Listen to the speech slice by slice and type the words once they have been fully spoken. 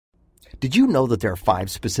Did you know that there are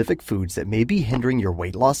 5 specific foods that may be hindering your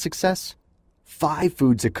weight loss success? 5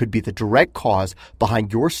 foods that could be the direct cause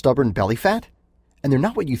behind your stubborn belly fat? And they're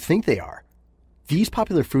not what you think they are. These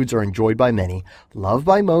popular foods are enjoyed by many, loved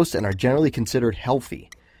by most, and are generally considered healthy.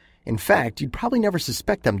 In fact, you'd probably never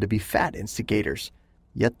suspect them to be fat instigators.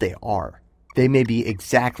 Yet they are. They may be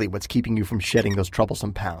exactly what's keeping you from shedding those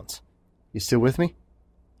troublesome pounds. You still with me?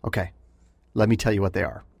 Okay, let me tell you what they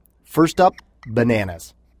are. First up,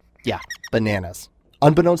 bananas. Yeah, bananas.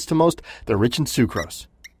 Unbeknownst to most, they're rich in sucrose.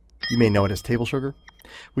 You may know it as table sugar,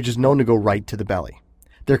 which is known to go right to the belly.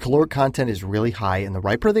 Their caloric content is really high, and the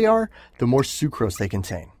riper they are, the more sucrose they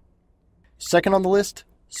contain. Second on the list,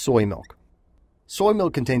 soy milk. Soy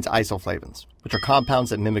milk contains isoflavones, which are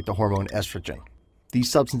compounds that mimic the hormone estrogen.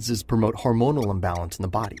 These substances promote hormonal imbalance in the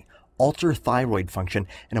body, alter thyroid function,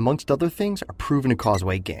 and amongst other things are proven to cause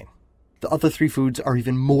weight gain. The other 3 foods are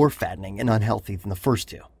even more fattening and unhealthy than the first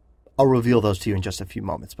 2. I'll reveal those to you in just a few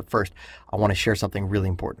moments, but first, I want to share something really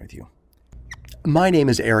important with you. My name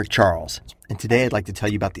is Eric Charles, and today I'd like to tell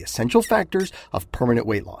you about the essential factors of permanent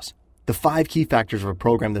weight loss. The 5 key factors of a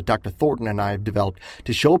program that Dr. Thornton and I have developed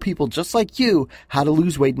to show people just like you how to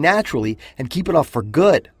lose weight naturally and keep it off for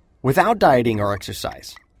good, without dieting or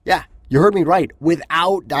exercise. Yeah, you heard me right,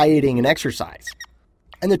 without dieting and exercise.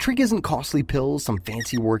 And the trick isn't costly pills, some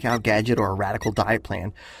fancy workout gadget, or a radical diet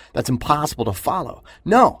plan that's impossible to follow.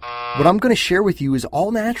 No, what I'm going to share with you is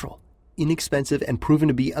all natural, inexpensive, and proven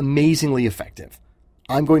to be amazingly effective.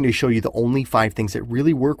 I'm going to show you the only 5 things that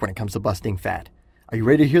really work when it comes to busting fat. Are you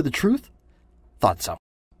ready to hear the truth? Thought so.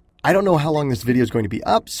 I don't know how long this video is going to be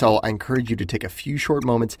up, so I encourage you to take a few short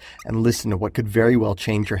moments and listen to what could very well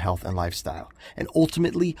change your health and lifestyle, and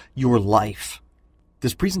ultimately, your life.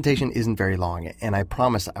 This presentation isn't very long, and I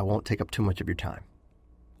promise I won't take up too much of your time.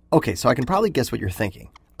 Okay, so I can probably guess what you're thinking.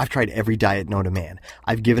 I've tried every diet known to man.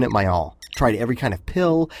 I've given it my all, tried every kind of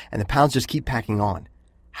pill, and the pounds just keep packing on.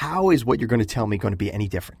 How is what you're going to tell me going to be any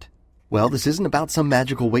different? Well, this isn't about some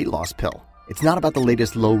magical weight loss pill. It's not about the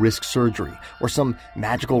latest low-risk surgery or some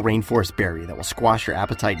magical rainforest berry that will squash your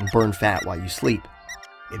appetite and burn fat while you sleep.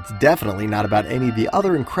 It's definitely not about any of the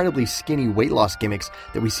other incredibly skinny weight loss gimmicks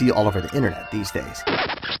that we see all over the internet these days.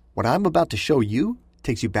 What I'm about to show you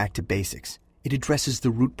takes you back to basics. It addresses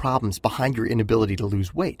the root problems behind your inability to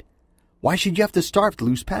lose weight. Why should you have to starve to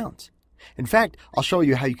lose pounds? In fact, I'll show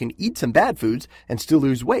you how you can eat some bad foods and still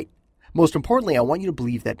lose weight. Most importantly, I want you to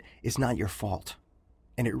believe that it's not your fault.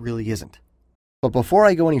 And it really isn't. But before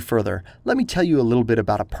I go any further, let me tell you a little bit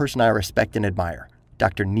about a person I respect and admire,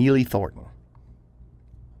 Dr. Neely Thornton.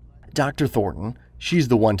 Dr. Thornton, she's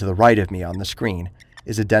the one to the right of me on the screen,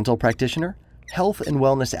 is a dental practitioner, health and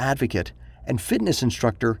wellness advocate, and fitness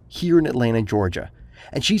instructor here in Atlanta, Georgia.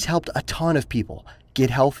 And she's helped a ton of people get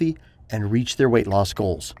healthy and reach their weight loss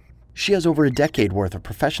goals. She has over a decade worth of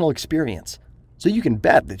professional experience, so you can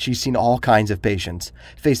bet that she's seen all kinds of patients,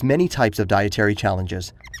 faced many types of dietary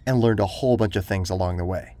challenges, and learned a whole bunch of things along the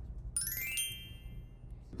way.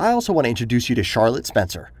 I also want to introduce you to Charlotte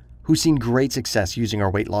Spencer, who's seen great success using our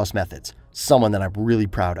weight loss methods, someone that I'm really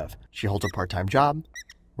proud of. She holds a part-time job,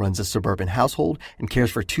 runs a suburban household, and cares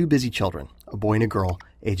for 2 busy children, a boy and a girl,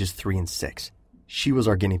 ages 3 and 6. She was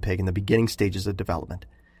our guinea pig in the beginning stages of development,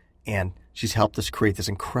 and she's helped us create this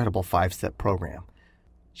incredible 5-step program.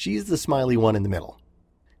 She's the smiley one in the middle.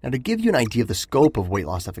 Now, to give you an idea of the scope of weight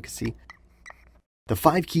loss efficacy, the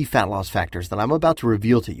 5 key fat loss factors that I'm about to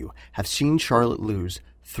reveal to you have seen Charlotte lose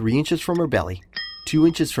 3 inches from her belly, 2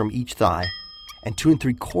 inches from each thigh, and 2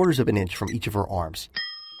 3/4 of an inch from each of her arms.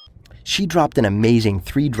 She dropped an amazing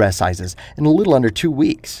 3 dress sizes in a little under 2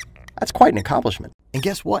 weeks. That's quite an accomplishment. And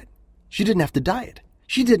guess what? She didn't have to diet.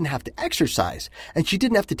 She didn't have to exercise, and she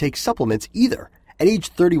didn't have to take supplements either. At age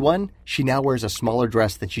 31, she now wears a smaller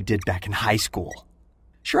dress than she did back in high school.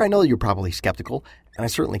 Sure, I know you're probably skeptical, and I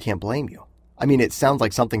certainly can't blame you. I mean, it sounds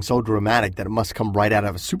like something so dramatic that it must come right out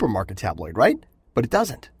of a supermarket tabloid, right? But it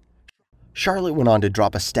doesn't. Charlotte went on to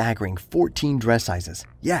drop a staggering 14 dress sizes.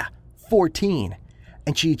 Yeah, 14.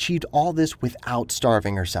 And she achieved all this without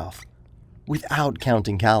starving herself, without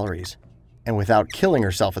counting calories, and without killing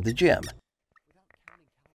herself at the gym.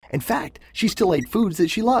 In fact, she still ate foods that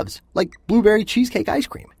she loves, like blueberry cheesecake ice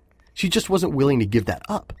cream. She just wasn't willing to give that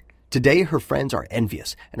up. Today, her friends are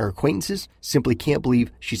envious, and her acquaintances simply can't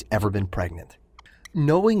believe she's ever been pregnant.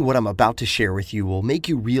 Knowing what I'm about to share with you will make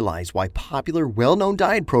you realize why popular, well-known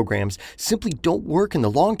diet programs simply don't work in the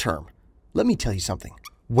long term. Let me tell you something.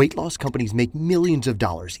 Weight loss companies make millions of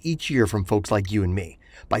dollars each year from folks like you and me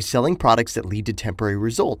by selling products that lead to temporary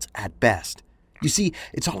results at best. You see,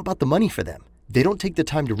 it's all about the money for them. They don't take the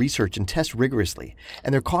time to research and test rigorously,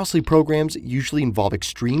 and their costly programs usually involve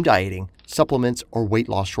extreme dieting, supplements, or weight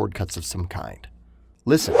loss shortcuts of some kind.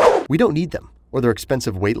 Listen, we don't need them or their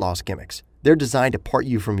expensive weight loss gimmicks. They're designed to part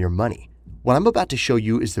you from your money. What I'm about to show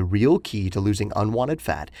you is the real key to losing unwanted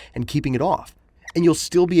fat and keeping it off. And you'll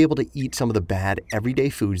still be able to eat some of the bad, everyday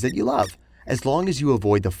foods that you love, as long as you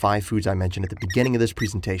avoid the 5 foods I mentioned at the beginning of this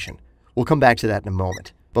presentation. We'll come back to that in a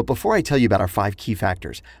moment. But before I tell you about our 5 key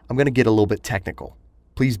factors, I'm going to get a little bit technical.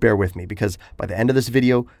 Please bear with me because by the end of this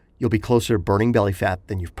video, you'll be closer to burning belly fat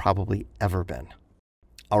than you've probably ever been.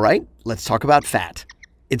 All right, let's talk about fat.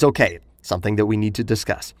 It's okay, something that we need to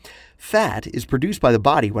discuss. Fat is produced by the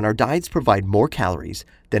body when our diets provide more calories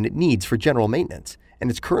than it needs for general maintenance and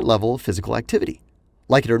its current level of physical activity.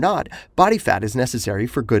 Like it or not, body fat is necessary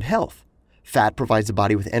for good health. Fat provides the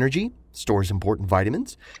body with energy, stores important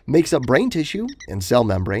vitamins, makes up brain tissue and cell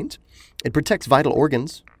membranes. It protects vital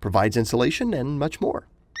organs, provides insulation, and much more.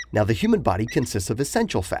 Now, the human body consists of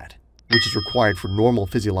essential fat, which is required for normal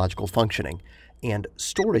physiological functioning, and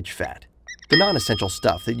storage fat, the non-essential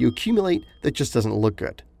stuff that you accumulate that just doesn't look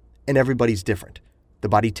good. And everybody's different. The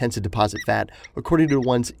body tends to deposit fat according to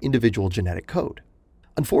one's individual genetic code.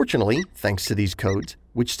 Unfortunately, thanks to these codes,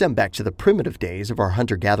 which stem back to the primitive days of our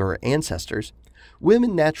hunter-gatherer ancestors,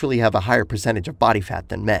 women naturally have a higher percentage of body fat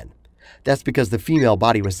than men. That's because the female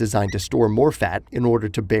body was designed to store more fat in order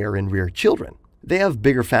to bear and rear children. They have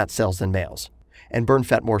bigger fat cells than males, and burn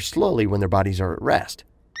fat more slowly when their bodies are at rest.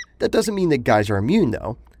 That doesn't mean that guys are immune,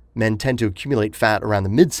 though. Men tend to accumulate fat around the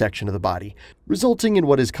midsection of the body, resulting in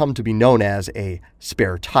what has come to be known as a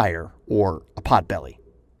spare tire or a pot belly.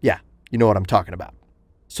 Yeah, you know what I'm talking about.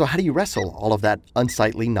 So how do you wrestle all of that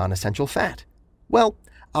unsightly, non-essential fat? Well,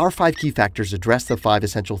 our 5 key factors address the 5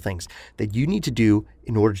 essential things that you need to do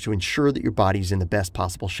in order to ensure that your body is in the best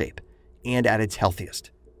possible shape and at its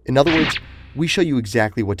healthiest. In other words, we show you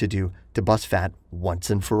exactly what to do to bust fat once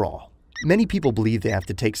and for all. Many people believe they have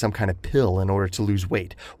to take some kind of pill in order to lose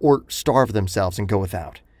weight or starve themselves and go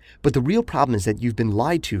without. But the real problem is that you've been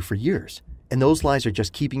lied to for years, and those lies are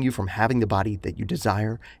just keeping you from having the body that you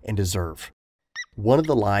desire and deserve. One of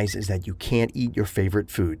the lies is that you can't eat your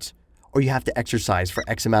favorite foods, or you have to exercise for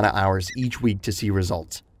X amount of hours each week to see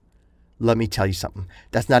results. Let me tell you something,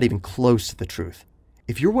 that's not even close to the truth.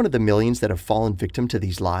 If you're one of the millions that have fallen victim to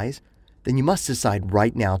these lies, then you must decide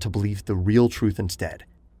right now to believe the real truth instead.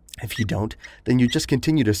 If you don't, then you just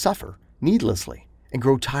continue to suffer needlessly and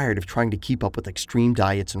grow tired of trying to keep up with extreme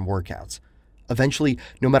diets and workouts. Eventually,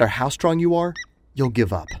 no matter how strong you are, you'll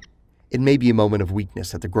give up. It may be a moment of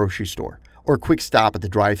weakness at the grocery store, or a quick stop at the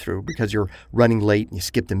drive-thru because you're running late and you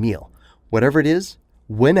skipped a meal. Whatever it is,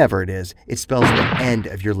 whenever it is, it spells the end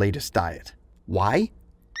of your latest diet. Why?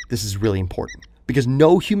 This is really important because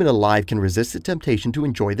no human alive can resist the temptation to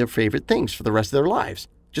enjoy their favorite things for the rest of their lives.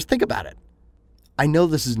 Just think about it. I know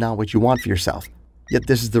this is not what you want for yourself, yet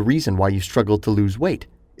this is the reason why you struggled to lose weight.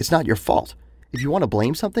 It's not your fault. If you want to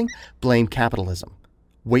blame something, blame capitalism.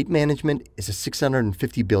 Weight management is a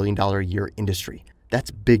 $650 billion a year industry.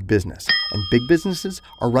 That's big business, and big businesses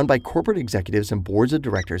are run by corporate executives and boards of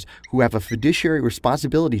directors who have a fiduciary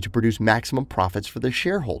responsibility to produce maximum profits for their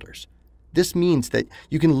shareholders. This means that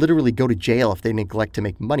you can literally go to jail if they neglect to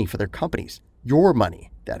make money for their companies. Your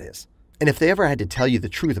money, that is. And if they ever had to tell you the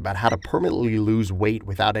truth about how to permanently lose weight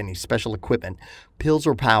without any special equipment, pills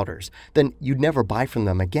or powders, then you'd never buy from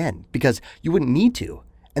them again because you wouldn't need to.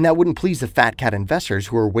 And that wouldn't please the fat cat investors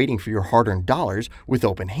who are waiting for your hard-earned dollars with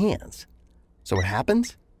open hands. So what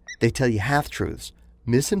happens? They tell you half-truths,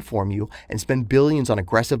 misinform you, and spend billions on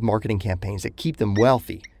aggressive marketing campaigns that keep them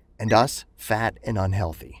wealthy, and us fat and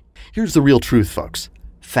unhealthy. Here's the real truth, folks.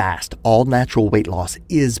 Fast, all-natural weight loss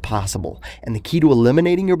is possible, and the key to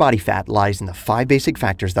eliminating your body fat lies in the 5 basic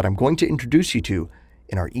factors that I'm going to introduce you to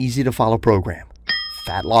in our easy-to-follow program,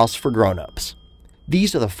 Fat Loss for Grown-Ups.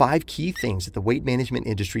 These are the 5 key things that the weight management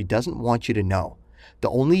industry doesn't want you to know.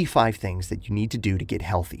 The only 5 things that you need to do to get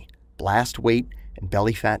healthy. Blast weight and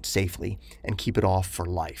belly fat safely and keep it off for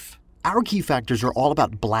life. Our key factors are all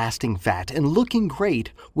about blasting fat and looking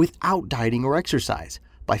great without dieting or exercise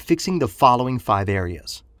by fixing the following 5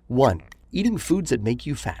 areas. 1. Eating foods that make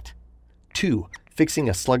you fat. 2. Fixing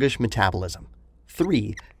a sluggish metabolism.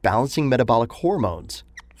 3. Balancing metabolic hormones.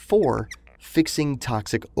 4. Fixing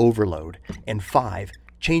toxic overload. And 5.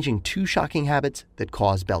 Changing 2 shocking habits that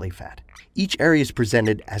cause belly fat. Each area is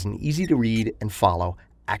presented as an easy-to-read and follow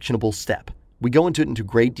actionable step. We go into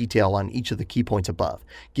great detail on each of the key points above,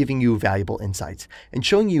 giving you valuable insights and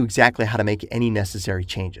showing you exactly how to make any necessary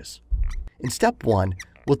changes. In step 1,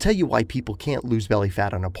 we'll tell you why people can't lose belly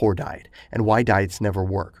fat on a poor diet and why diets never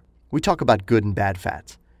work. We talk about good and bad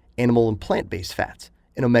fats. animal and plant-based fats,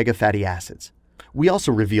 and omega fatty acids. We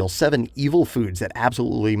also reveal 7 evil foods that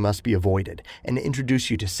absolutely must be avoided and introduce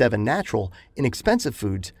you to 7 natural, inexpensive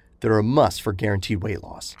foods that are a must for guaranteed weight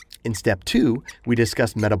loss. In step 2, we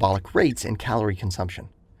discuss metabolic rates and calorie consumption,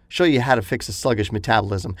 show you how to fix a sluggish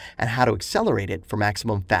metabolism and how to accelerate it for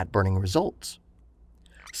maximum fat-burning results.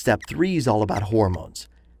 Step 3 is all about hormones,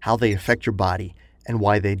 how they affect your body and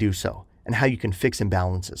why they do so, and how you can fix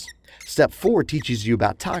imbalances. Step 4 teaches you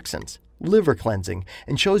about toxins, liver cleansing,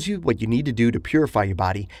 and shows you what you need to do to purify your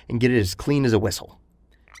body and get it as clean as a whistle.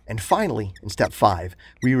 And finally, in step 5,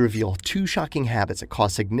 we reveal 2 shocking habits that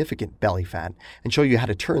cause significant belly fat and show you how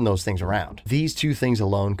to turn those things around. These 2 things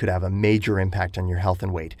alone could have a major impact on your health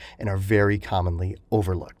and weight and are very commonly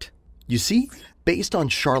overlooked. You see, based on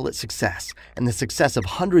Charlotte's success and the success of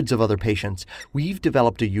hundreds of other patients, we've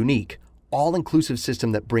developed a unique, all-inclusive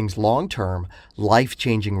system that brings long-term,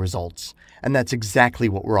 life-changing results. And that's exactly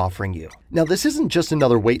what we're offering you. Now, this isn't just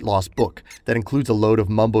another weight loss book that includes a load of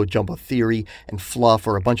mumbo-jumbo theory and fluff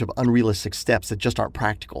or a bunch of unrealistic steps that just aren't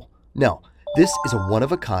practical. No, this is a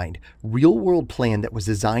one-of-a-kind, real-world plan that was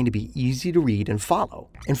designed to be easy to read and follow.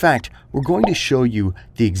 In fact, we're going to show you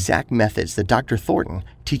the exact methods that Dr. Thornton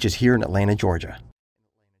teaches here in Atlanta, Georgia.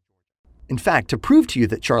 In fact, to prove to you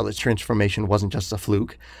that Charlotte's transformation wasn't just a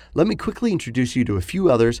fluke, let me quickly introduce you to a few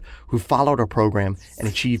others who followed our program and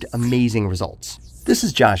achieved amazing results. This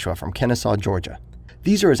is Joshua from Kennesaw, Georgia.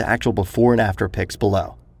 These are his actual before and after pics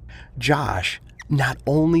below. Josh not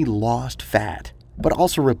only lost fat, but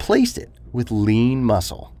also replaced it with lean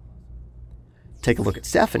muscle. Take a look at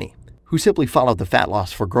Stephanie, who simply followed the Fat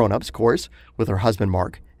Loss for Grown-Ups course with her husband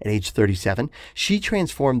Mark. At age 37, she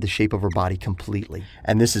transformed the shape of her body completely.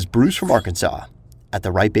 And this is Bruce from Arkansas. At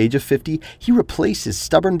the ripe age of 50, he replaced his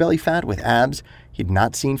stubborn belly fat with abs he'd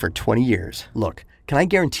not seen for 20 years. Look, can I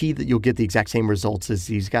guarantee that you'll get the exact same results as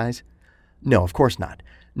these guys? No, of course not.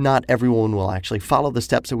 Not everyone will actually follow the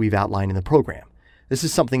steps that we've outlined in the program. This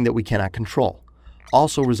is something that we cannot control.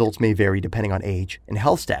 Also, results may vary depending on age and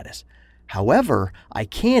health status. However, I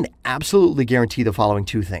can absolutely guarantee the following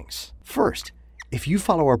 2 things. First, if you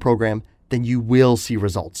follow our program, then you will see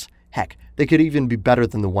results. Heck, they could even be better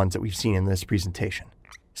than the ones that we've seen in this presentation.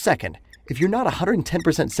 Second, if you're not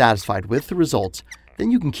 110% satisfied with the results,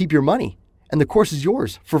 then you can keep your money, and the course is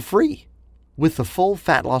yours for free. With the full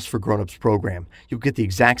Fat Loss for Grown-Ups program, you'll get the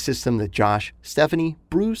exact system that Josh, Stephanie,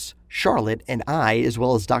 Bruce, Charlotte, and I, as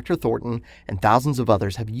well as Dr. Thornton and thousands of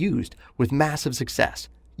others have used with massive success.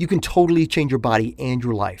 You can totally change your body and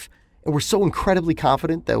your life, and we're so incredibly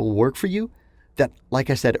confident that it will work for you that, like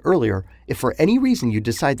I said earlier, if for any reason you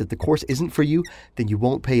decide that the course isn't for you, then you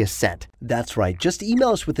won't pay a cent. That's right, just email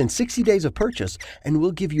us within 60 days of purchase and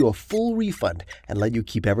we'll give you a full refund and let you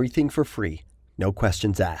keep everything for free. No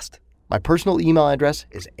questions asked. My personal email address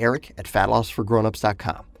is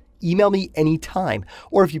eric@fatlossforgrownups.com. Email me anytime,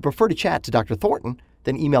 or if you prefer to chat to Dr. Thornton,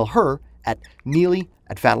 then email her at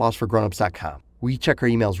neely@fatlossforgrownups.com. We check our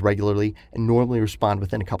emails regularly and normally respond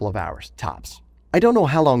within a couple of hours, tops. I don't know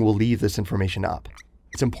how long we'll leave this information up.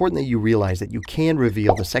 It's important that you realize that you can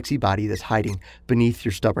reveal the sexy body that's hiding beneath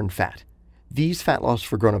your stubborn fat. These Fat Loss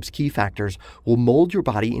for Grown-Ups key factors will mold your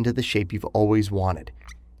body into the shape you've always wanted.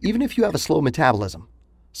 Even if you have a slow metabolism,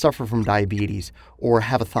 suffer from diabetes, or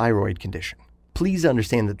have a thyroid condition. Please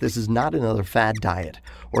understand that this is not another fad diet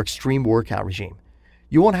or extreme workout regime.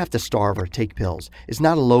 You won't have to starve or take pills. It's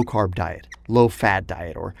not a low-carb diet, low-fat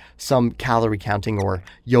diet, or some calorie counting or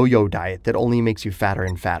yo-yo diet that only makes you fatter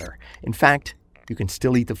and fatter. In fact, you can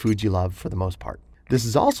still eat the foods you love for the most part. This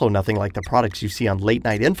is also nothing like the products you see on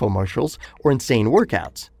late-night infomercials or insane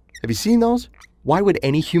workouts. Have you seen those? Why would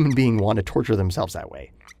any human being want to torture themselves that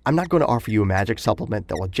way? I'm not going to offer you a magic supplement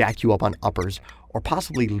that will jack you up on uppers or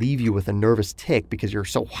possibly leave you with a nervous tic because you're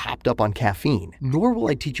so hopped up on caffeine. Nor will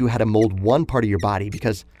I teach you how to mold one part of your body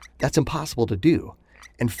because that's impossible to do.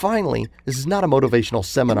 And finally, this is not a motivational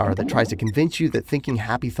seminar that tries to convince you that thinking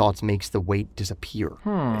happy thoughts makes the weight disappear.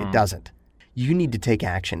 It doesn't. You need to take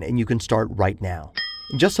action, and you can start right now.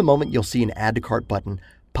 In just a moment, you'll see an Add to Cart button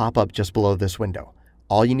pop up just below this window.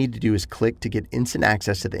 All you need to do is click to get instant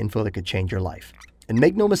access to the info that could change your life. And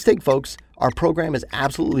make no mistake, folks, our program is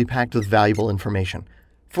absolutely packed with valuable information.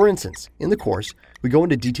 For instance, in the course, we go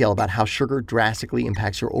into detail about how sugar drastically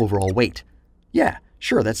impacts your overall weight. Yeah,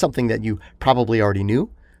 sure, that's something that you probably already knew,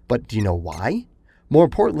 but do you know why? More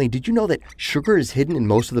importantly, did you know that sugar is hidden in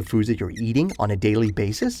most of the foods that you're eating on a daily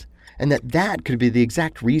basis? And that could be the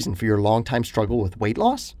exact reason for your long-time struggle with weight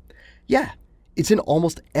loss? Yeah, it's in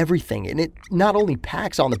almost everything, and it not only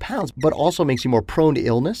packs on the pounds, but also makes you more prone to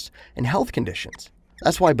illness and health conditions.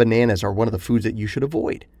 That's why bananas are one of the foods that you should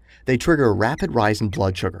avoid. They trigger a rapid rise in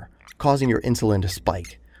blood sugar, causing your insulin to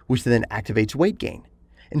spike, which then activates weight gain.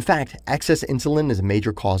 In fact, excess insulin is a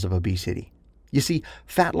major cause of obesity. You see,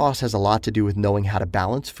 fat loss has a lot to do with knowing how to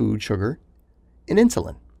balance food sugar and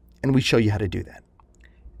insulin, and we show you how to do that.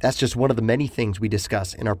 That's just one of the many things we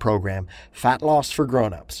discuss in our program, Fat Loss for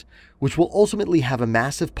Grown-Ups, which will ultimately have a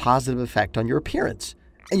massive positive effect on your appearance.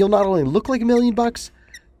 And you'll not only look like $1 million,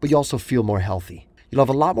 but you also feel more healthy. You'll have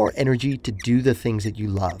a lot more energy to do the things that you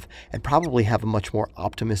love and probably have a much more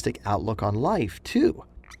optimistic outlook on life, too.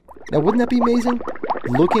 Now, wouldn't that be amazing?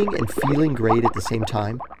 Looking and feeling great at the same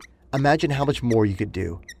time? Imagine how much more you could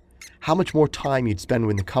do. How much more time you'd spend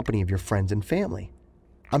in the company of your friends and family.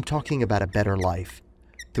 I'm talking about a better life.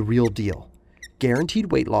 The real deal.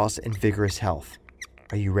 Guaranteed weight loss and vigorous health.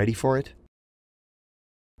 Are you ready for it?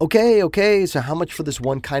 Okay, so how much for this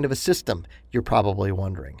one kind of a system? You're probably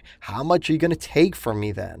wondering. How much are you going to take from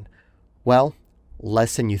me then? Well,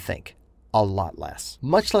 less than you think. A lot less.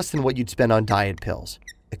 Much less than what you'd spend on diet pills,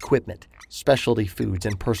 equipment, specialty foods,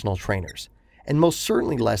 and personal trainers. And most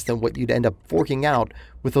certainly less than what you'd end up forking out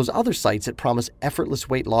with those other sites that promise effortless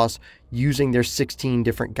weight loss using their 16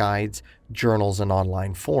 different guides, journals, and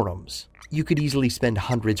online forums. You could easily spend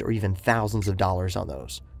hundreds or even thousands of dollars on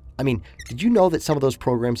those. I mean, did you know that some of those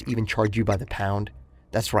programs even charge you by the pound?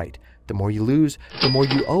 That's right. The more you lose, the more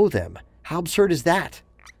you owe them. How absurd is that?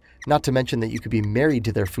 Not to mention that you could be married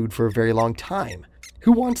to their food for a very long time.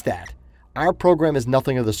 Who wants that? Our program is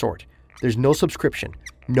nothing of the sort. There's no subscription,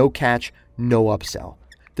 no catch, no upsell.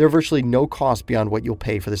 There are virtually no costs beyond what you'll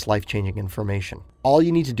pay for this life-changing information. All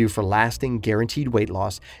you need to do for lasting, guaranteed weight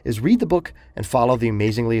loss is read the book and follow the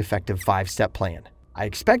amazingly effective 5-step plan. I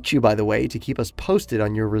expect you, by the way, to keep us posted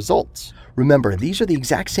on your results. Remember, these are the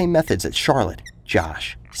exact same methods that Charlotte,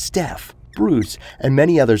 Josh, Steph, Bruce, and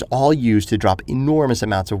many others all use to drop enormous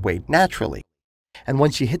amounts of weight naturally. And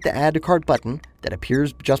once you hit the Add to Cart button that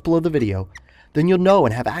appears just below the video, then you'll know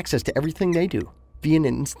and have access to everything they do via an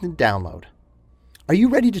instant download. Are you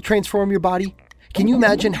ready to transform your body? Can you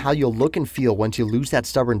imagine how you'll look and feel once you lose that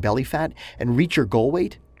stubborn belly fat and reach your goal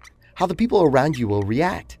weight? How the people around you will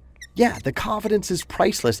react? Yeah, the confidence is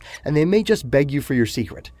priceless, and they may just beg you for your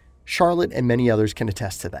secret. Charlotte and many others can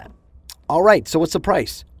attest to that. All right, so what's the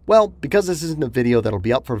price? Well, because this isn't a video that'll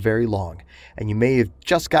be up for very long, and you may have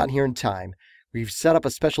just gotten here in time, we've set up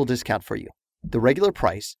a special discount for you. The regular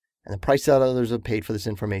price, and the price that others have paid for this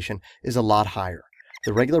information, is a lot higher.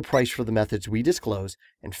 The regular price for the methods we disclose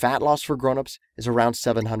in Fat Loss for Grown-Ups is around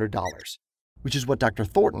 $700, which is what Dr.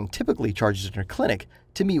 Thornton typically charges in her clinic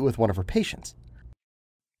to meet with one of her patients.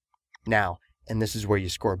 Now, and this is where you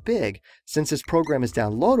score big, since this program is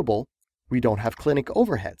downloadable, we don't have clinic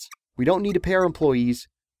overheads. We don't need to pay our employees,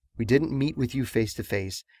 we didn't meet with you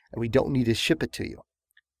face-to-face, and we don't need to ship it to you.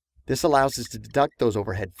 This allows us to deduct those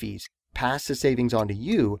overhead fees, pass the savings on to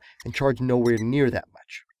you, and charge nowhere near that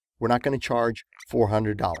much. We're not going to charge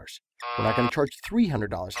 $400. We're not going to charge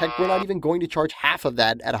 $300. Heck, we're not even going to charge half of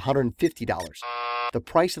that at $150. The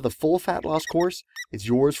price of the full fat loss course is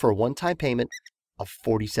yours for a one-time payment of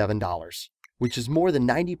 $47, which is more than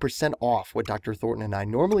 90% off what Dr. Thornton and I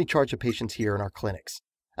normally charge the patients here in our clinics.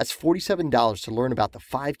 That's $47 to learn about the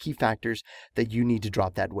 5 key factors that you need to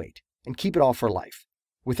drop that weight and keep it off for life,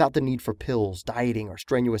 without the need for pills, dieting, or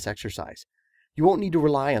strenuous exercise. You won't need to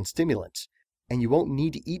rely on stimulants, and you won't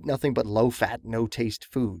need to eat nothing but low-fat, no-taste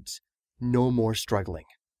foods. No more struggling.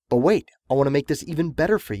 But wait, I want to make this even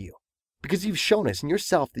better for you, because you've shown us in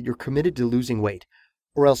yourself that you're committed to losing weight,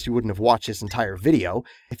 or else you wouldn't have watched this entire video.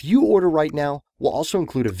 If you order right now, we'll also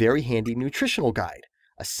include a very handy nutritional guide,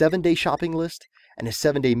 a 7-day shopping list, and a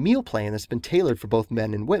 7-day meal plan that's been tailored for both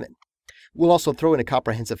men and women. We'll also throw in a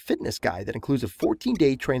comprehensive fitness guide that includes a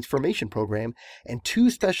 14-day transformation program and 2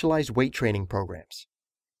 specialized weight training programs.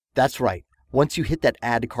 That's right. Once you hit that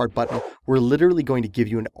Add to Cart button, we're literally going to give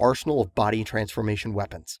you an arsenal of body transformation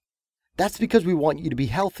weapons. That's because we want you to be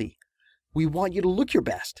healthy. We want you to look your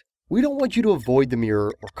best. We don't want you to avoid the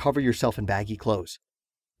mirror or cover yourself in baggy clothes.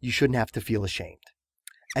 You shouldn't have to feel ashamed.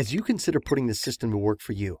 As you consider putting this system to work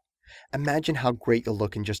for you, imagine how great you'll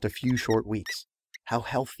look in just a few short weeks. How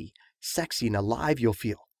healthy, sexy, and alive you'll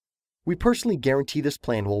feel. We personally guarantee this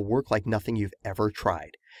plan will work like nothing you've ever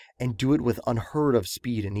tried, and do it with unheard of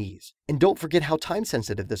speed and ease. And don't forget how time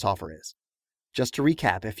sensitive this offer is. Just to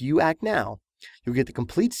recap, if you act now, you'll get the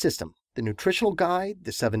complete system, the nutritional guide,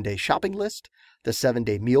 the 7-day shopping list, the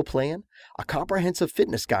 7-day meal plan, a comprehensive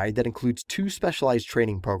fitness guide that includes 2 specialized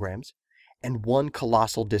training programs, and 1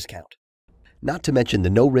 colossal discount. Not to mention the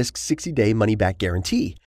no-risk 60-day money-back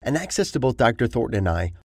guarantee and access to both Dr. Thornton and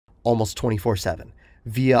I almost 24/7.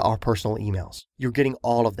 via our personal emails. You're getting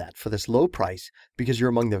all of that for this low price because you're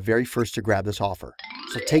among the very first to grab this offer.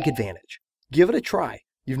 So take advantage. Give it a try.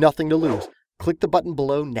 You've nothing to lose. Click the button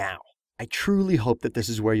below now. I truly hope that this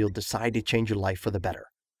is where you'll decide to change your life for the better.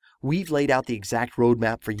 We've laid out the exact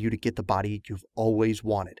roadmap for you to get the body you've always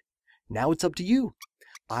wanted. Now it's up to you.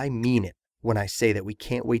 I mean it when I say that we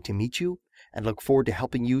can't wait to meet you and look forward to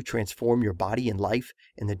helping you transform your body and life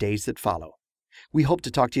in the days that follow. We hope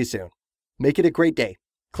to talk to you soon. Make it a great day.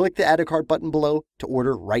 Click the Add a Cart button below to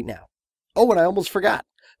order right now. Oh, and I almost forgot.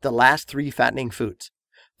 The last 3 fattening foods.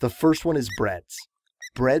 The first one is breads.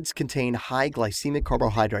 Breads contain high glycemic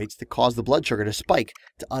carbohydrates that cause the blood sugar to spike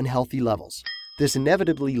to unhealthy levels. This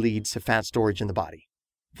inevitably leads to fat storage in the body.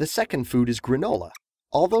 The second food is granola.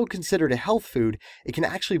 Although considered a health food, it can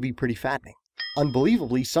actually be pretty fattening.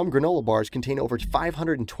 Unbelievably, some granola bars contain over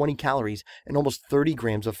 520 calories and almost 30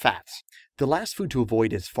 grams of fats. The last food to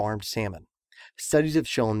avoid is farmed salmon. Studies have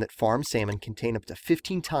shown that farmed salmon contain up to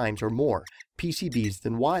 15 times or more PCBs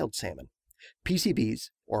than wild salmon. PCBs,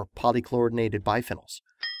 or polychlorinated biphenyls,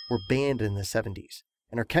 were banned in the 70s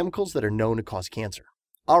and are chemicals that are known to cause cancer.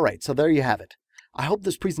 Alright, so there you have it. I hope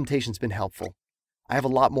this presentation's been helpful. I have a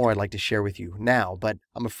lot more I'd like to share with you now, but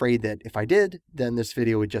I'm afraid that if I did, then this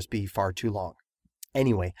video would just be far too long.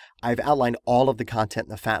 Anyway, I've outlined all of the content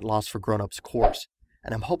in the Fat Loss for Grown-Ups course,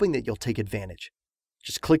 and I'm hoping that you'll take advantage.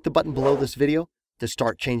 Just click the button below this video to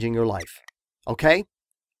start changing your life. Okay?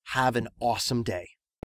 Have an awesome day.